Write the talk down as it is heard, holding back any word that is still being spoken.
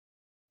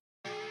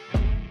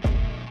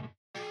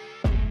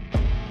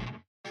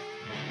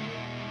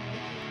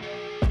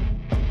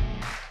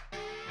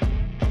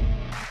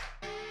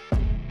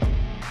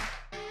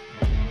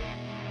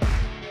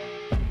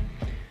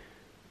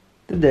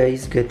day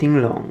is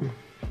getting long.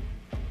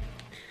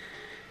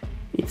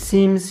 It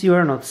seems you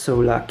are not so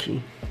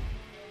lucky.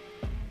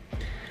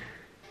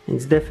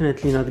 It's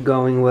definitely not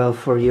going well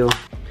for you.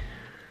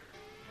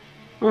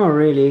 Oh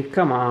really,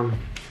 come on.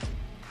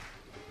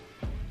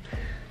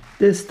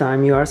 This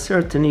time you are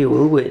certain you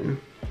will win.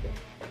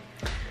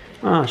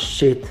 Ah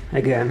shit,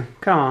 again,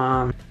 come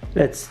on.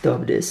 Let's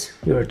stop this,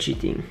 you're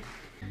cheating.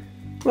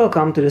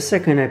 Welcome to the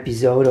second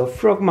episode of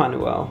Frog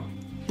Manual.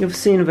 You've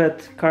seen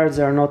that cards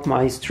are not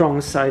my strong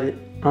side,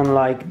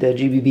 unlike the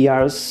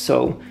GBBRs,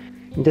 so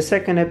in the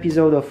second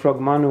episode of Frog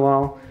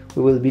Manual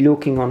we will be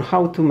looking on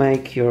how to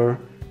make your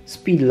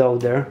speed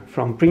loader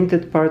from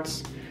printed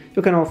parts.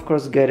 You can of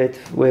course get it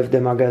with the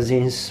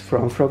magazines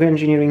from Frog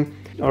Engineering,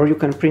 or you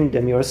can print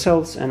them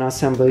yourselves and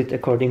assemble it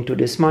according to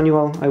this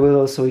manual. I will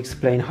also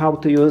explain how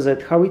to use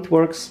it, how it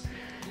works,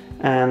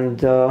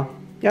 and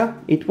yeah,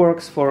 it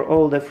works for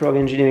all the Frog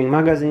Engineering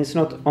magazines,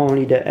 not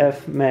only the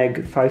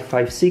FMEG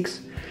 556,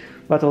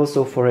 but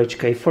also for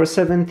HK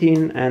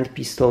 417 and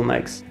Pistol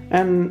Max,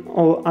 and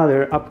all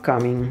other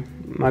upcoming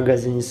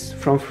magazines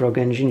from Frog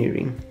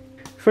Engineering.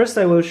 First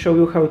I will show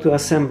you how to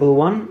assemble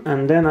one,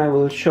 and then I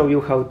will show you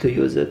how to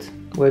use it,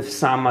 with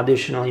some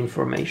additional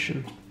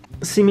information.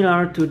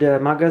 Similar to the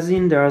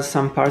magazine, there are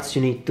some parts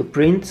you need to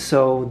print,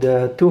 so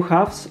the two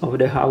halves of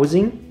the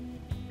housing,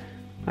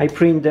 I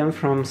print them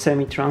from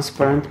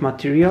semi-transparent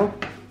material.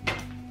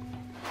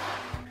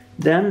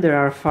 Then there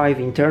are 5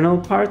 internal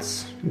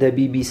parts: the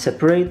BB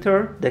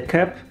separator, the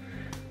cap,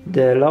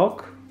 the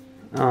lock,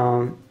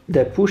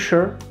 the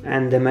pusher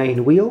and the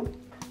main wheel.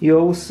 You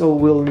also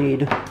will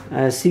need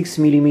a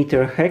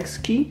 6mm hex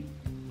key,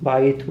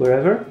 buy it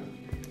wherever,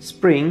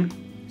 spring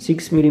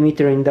 6mm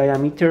in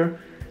diameter,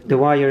 the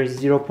wire is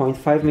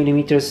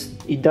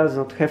 0.5mm, it does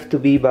not have to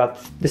be, but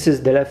this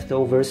is the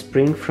leftover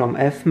spring from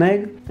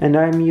FMEG, and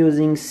I'm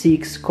using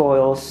 6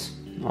 coils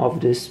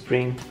of this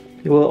spring.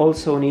 You will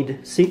also need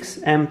 6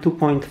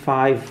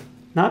 M2.5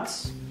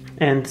 nuts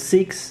and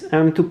 6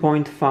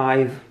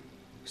 M2.5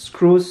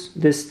 screws,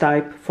 this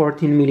type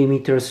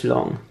 14mm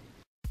long.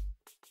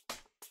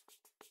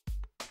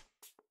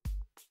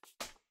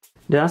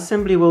 The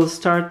assembly will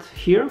start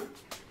here.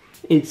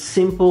 It's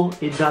simple,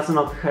 it does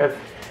not have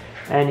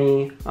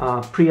any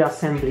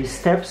pre-assembly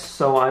steps,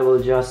 so I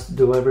will just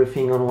do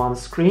everything on one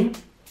screen.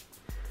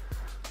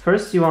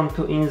 First you want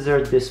to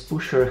insert this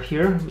pusher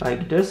here,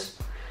 like this.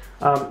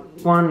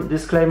 One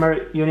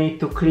disclaimer, you need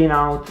to clean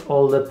out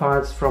all the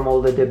parts from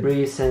all the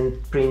debris and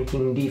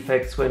printing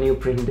defects when you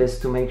print this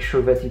to make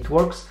sure that it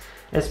works,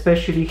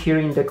 especially here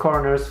in the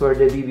corners where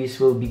the BBs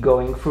will be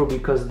going through,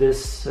 because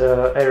this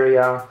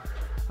area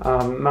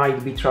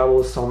might be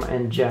troublesome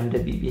and jam the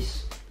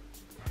BBs.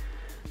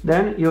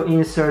 Then you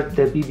insert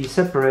the BB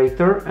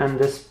separator and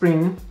the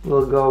spring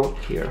will go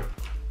here.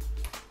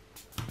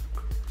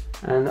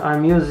 And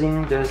I'm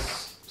using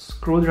this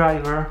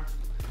screwdriver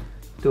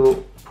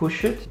to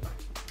push it,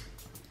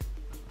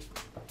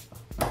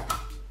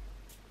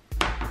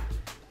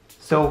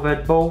 so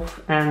that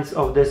both ends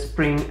of the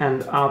spring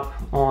end up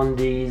on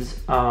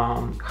these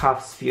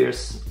half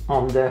spheres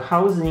on the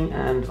housing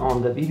and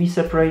on the BB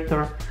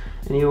separator,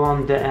 and you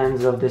want the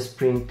ends of the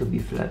spring to be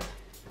flat.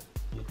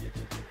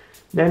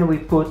 Then we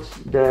put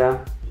the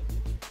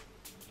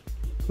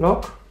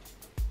lock,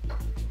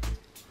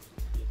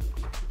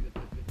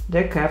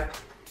 the cap,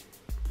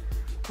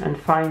 and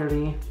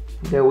finally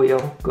the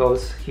wheel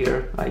goes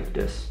here like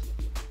this.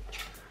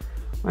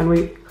 When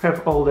we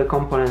have all the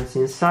components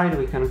inside,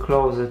 we can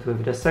close it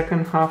with the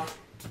second half.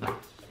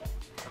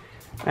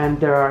 And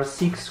there are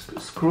 6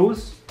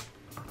 screws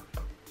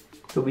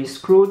to be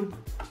screwed,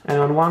 and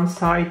on one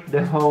side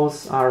the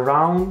holes are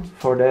round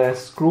for the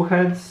screw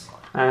heads,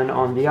 and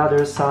on the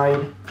other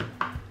side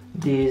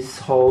these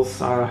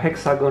holes are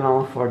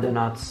hexagonal for the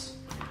nuts.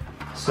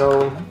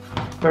 So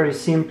very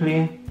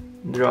simply,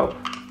 drop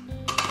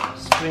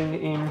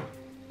spring in,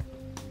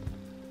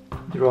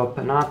 drop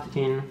a nut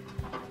in,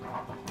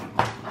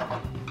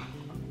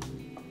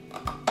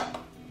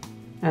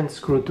 and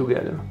screw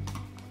together.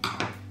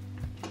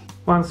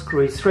 One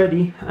screw is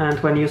ready, and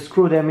when you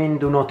screw them in,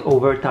 do not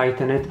over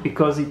tighten it,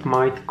 because it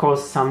might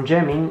cause some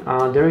jamming.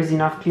 There is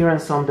enough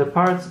clearance on the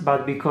parts,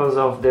 but because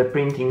of the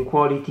printing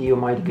quality you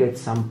might get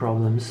some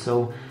problems,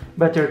 so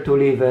better to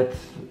leave it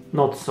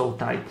not so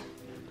tight.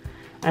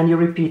 And you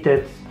repeat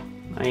it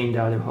in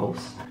the other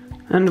holes.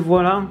 And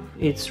voila,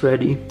 it's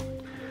ready.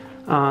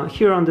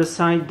 Here on the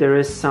side there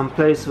is some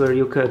place where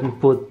you can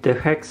put the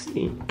hex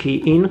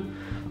key in,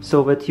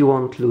 so that you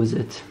won't lose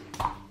it.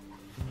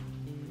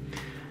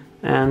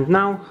 And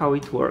now how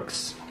it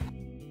works.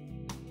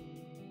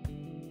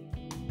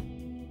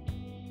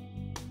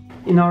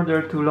 In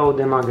order to load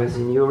the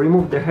magazine, you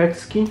remove the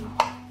hex key,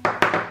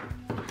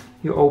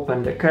 you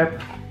open the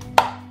cap,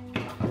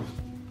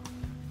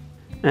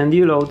 and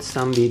you load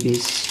some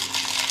BBs.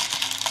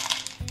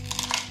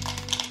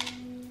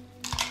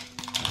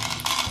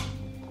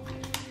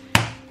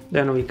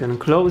 Then we can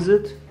close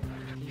it.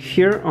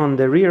 Here on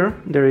the rear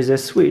there is a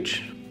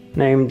switch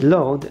named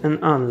load and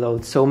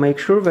unload, so make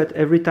sure that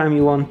every time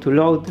you want to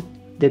load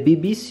the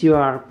BBs, you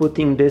are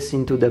putting this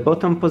into the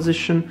bottom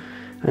position,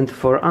 and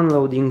for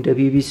unloading the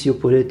BBs you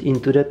put it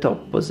into the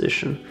top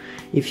position.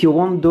 If you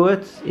won't do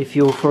it, if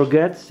you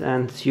forget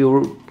and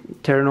you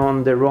turn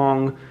on the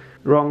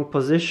wrong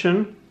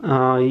position,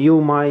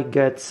 you might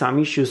get some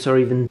issues or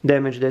even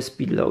damage the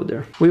speed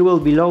loader. We will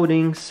be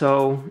loading,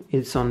 so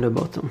it's on the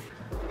bottom.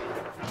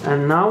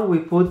 And now we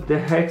put the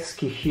hex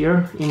key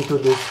here into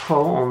this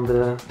hole on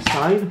the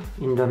side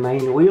in the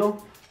main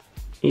wheel.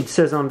 It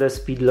says on the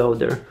speed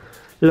loader,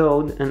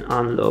 load and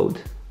unload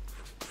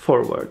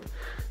forward.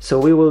 So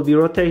we will be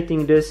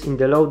rotating this in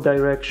the load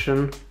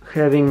direction,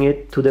 having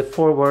it to the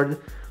forward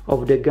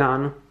of the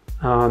gun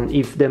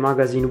if the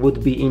magazine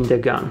would be in the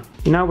gun.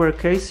 In our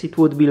case it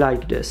would be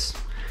like this.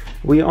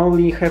 We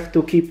only have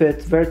to keep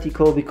it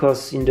vertical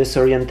because in this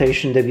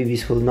orientation the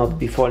BBs will not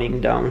be falling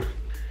down.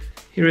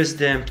 Here is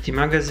the empty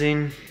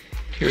magazine,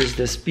 here is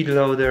the speed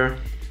loader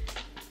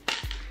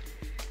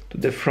to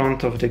the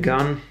front of the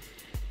gun,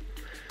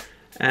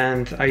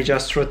 and I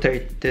just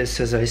rotate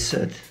this, as I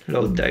said,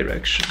 load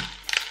direction.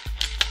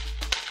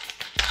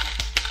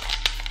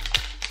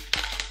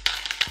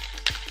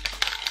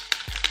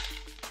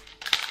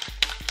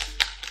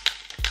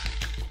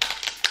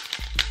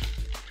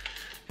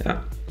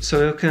 Yeah,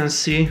 so you can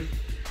see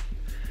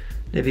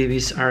the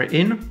BBs are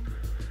in,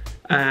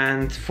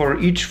 and for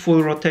each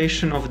full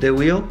rotation of the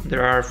wheel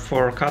there are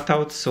 4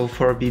 cutouts, so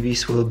 4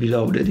 BBs will be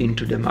loaded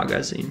into the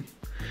magazine.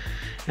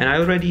 And I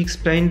already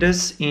explained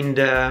this in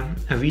the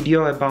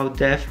video about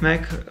the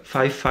FMAG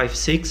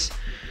 556.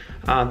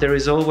 There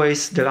is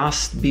always the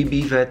last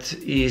BB that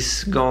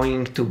is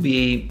going to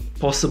be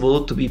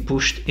possible to be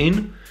pushed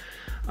in,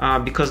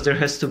 because there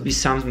has to be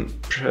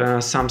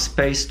some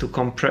space to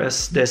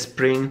compress the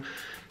spring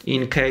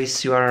in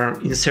case you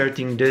are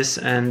inserting this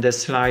and the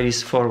slide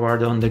is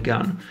forward on the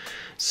gun.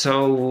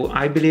 So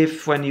I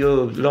believe when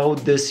you load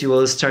this you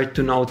will start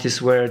to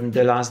notice where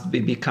the last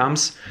BB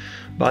comes,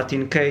 but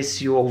in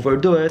case you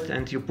overdo it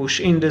and you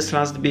push in this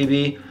last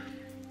BB,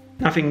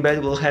 nothing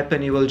bad will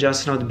happen. You will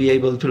just not be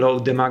able to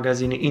load the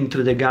magazine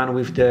into the gun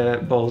with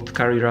the bolt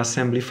carrier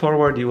assembly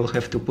forward. You will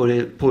have to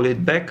pull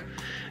it back,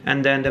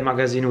 and then the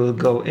magazine will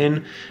go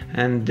in,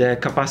 and the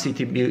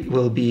capacity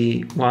will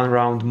be 1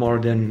 round more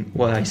than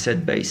what I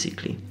said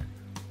basically.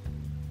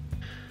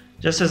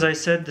 Just as I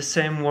said, the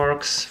same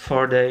works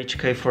for the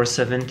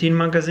HK417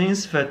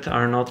 magazines that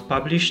are not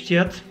published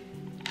yet.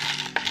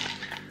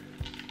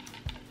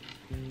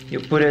 You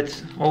put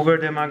it over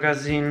the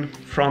magazine,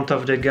 front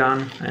of the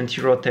gun, and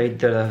you rotate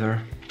the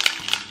lever.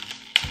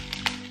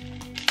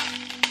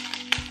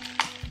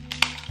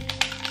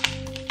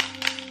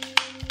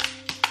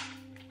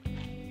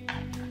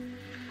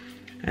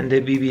 And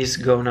the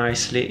BBs go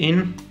nicely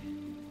in.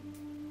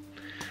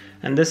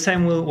 And the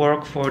same will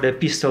work for the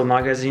pistol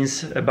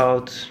magazines,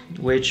 about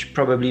which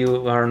probably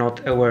you are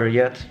not aware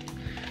yet.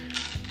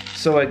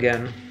 So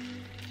again,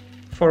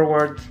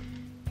 forward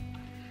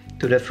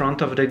to the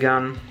front of the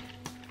gun,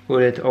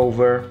 put it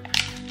over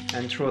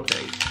and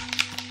rotate.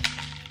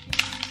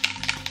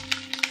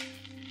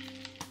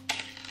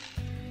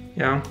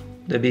 Yeah,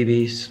 the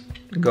BBs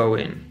go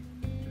in.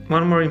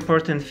 One more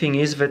important thing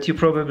is that you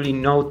probably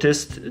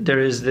noticed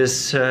there is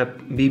this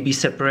BB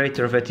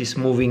separator that is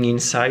moving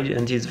inside,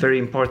 and it's a very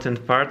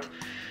important part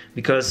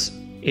because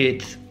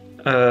it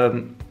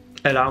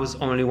allows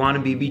only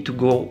one BB to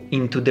go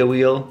into the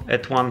wheel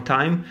at one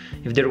time.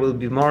 If there will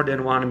be more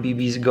than one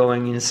BBs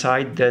going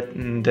inside, that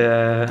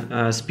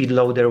the speed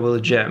loader will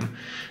jam.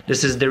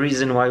 This is the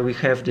reason why we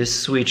have this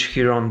switch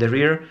here on the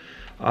rear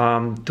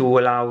to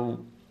allow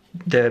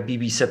the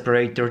BB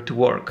separator to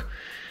work.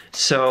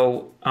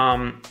 So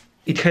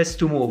it has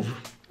to move,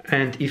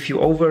 and if you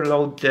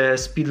overload the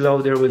speed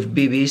loader with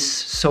BBs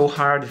so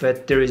hard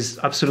that there is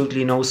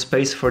absolutely no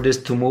space for this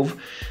to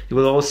move, you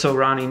will also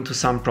run into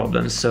some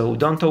problems. So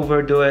don't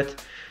overdo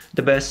it.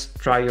 The best,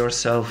 try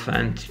yourself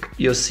and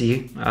you'll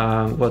see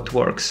what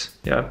works.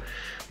 Yeah,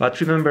 but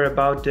remember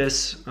about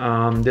this,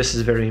 this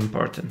is very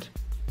important.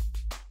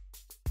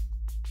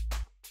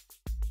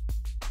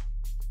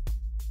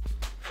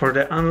 For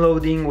the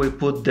unloading, we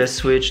put the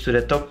switch to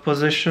the top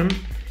position.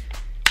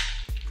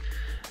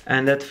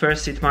 And at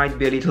first it might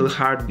be a little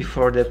hard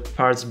before the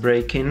parts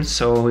break in,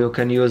 so you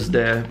can use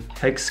the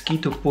hex key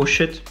to push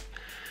it.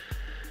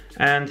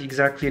 And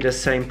exactly the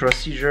same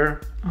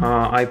procedure.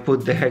 I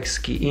put the hex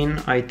key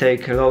in, I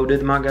take a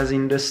loaded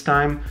magazine this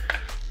time,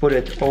 put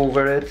it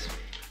over it,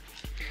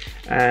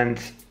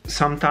 and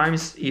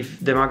sometimes if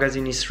the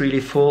magazine is really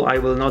full I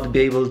will not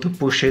be able to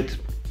push it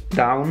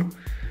down,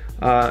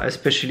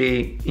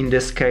 especially in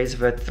this case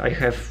that I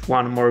have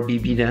one more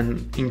BB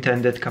than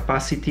intended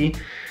capacity.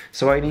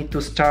 So I need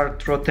to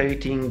start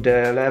rotating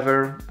the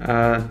lever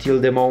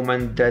till the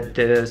moment that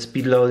the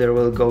speed loader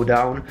will go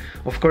down,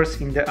 of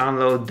course in the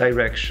unload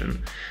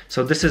direction.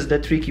 So this is the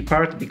tricky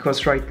part,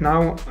 because right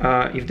now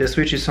if the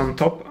switch is on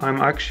top,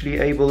 I'm actually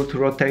able to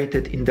rotate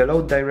it in the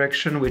load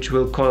direction, which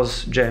will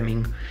cause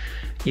jamming.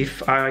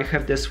 If I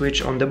have the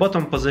switch on the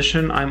bottom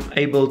position, I'm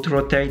able to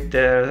rotate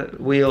the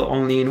wheel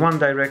only in one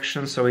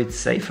direction, so it's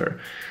safer.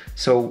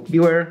 So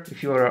beware,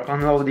 if you are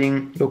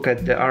unloading, look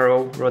at the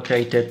arrow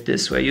rotated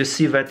this way. You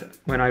see that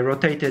when I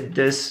rotated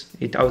this,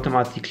 it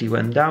automatically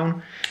went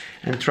down,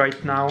 and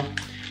right now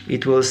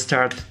it will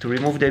start to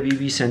remove the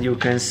BBs, and you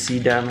can see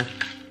them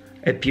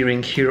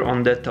appearing here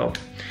on the top.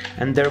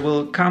 And there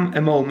will come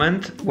a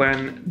moment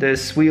when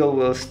this wheel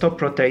will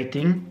stop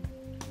rotating,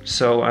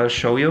 so I'll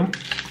show you.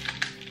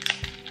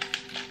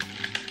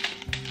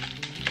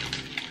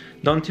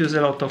 Don't use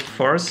a lot of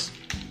force.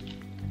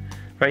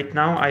 Right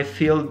now I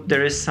feel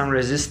there is some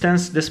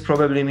resistance. This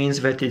probably means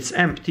that it's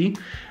empty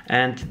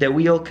and the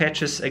wheel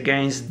catches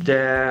against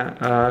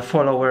the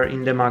follower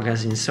in the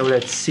magazine. So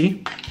let's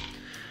see.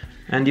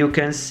 And you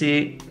can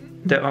see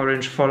the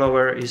orange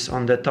follower is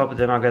on the top,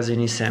 the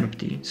magazine is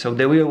empty. So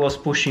the wheel was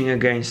pushing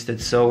against it.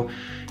 So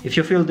if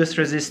you feel this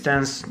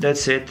resistance,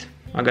 that's it,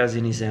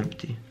 magazine is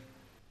empty.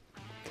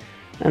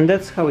 And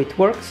that's how it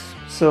works.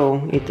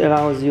 So it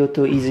allows you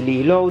to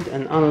easily load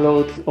and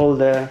unload all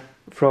the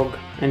Frog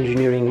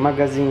Engineering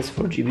magazines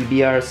for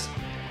GBBRs.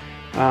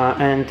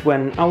 And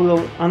when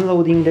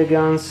unloading the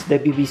guns, the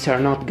BBs are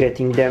not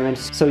getting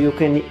damaged, so you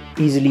can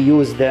easily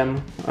use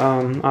them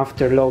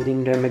after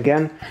loading them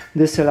again.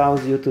 This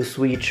allows you to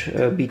switch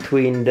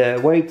between the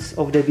weights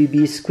of the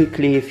BBs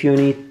quickly if you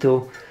need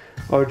to,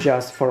 or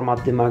just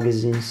format the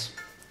magazines.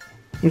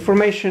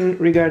 Information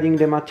regarding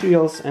the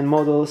materials and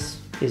models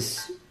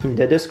is in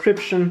the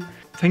description.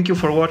 Thank you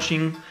for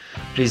watching.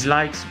 Please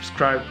like,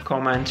 subscribe,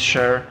 comment,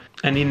 share.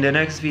 And in the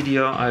next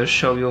video I'll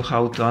show you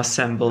how to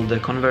assemble the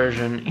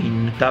conversion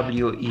in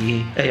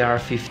WE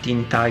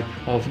AR-15 type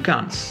of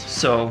guns.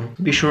 So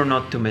be sure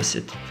not to miss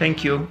it.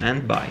 Thank you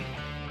and bye.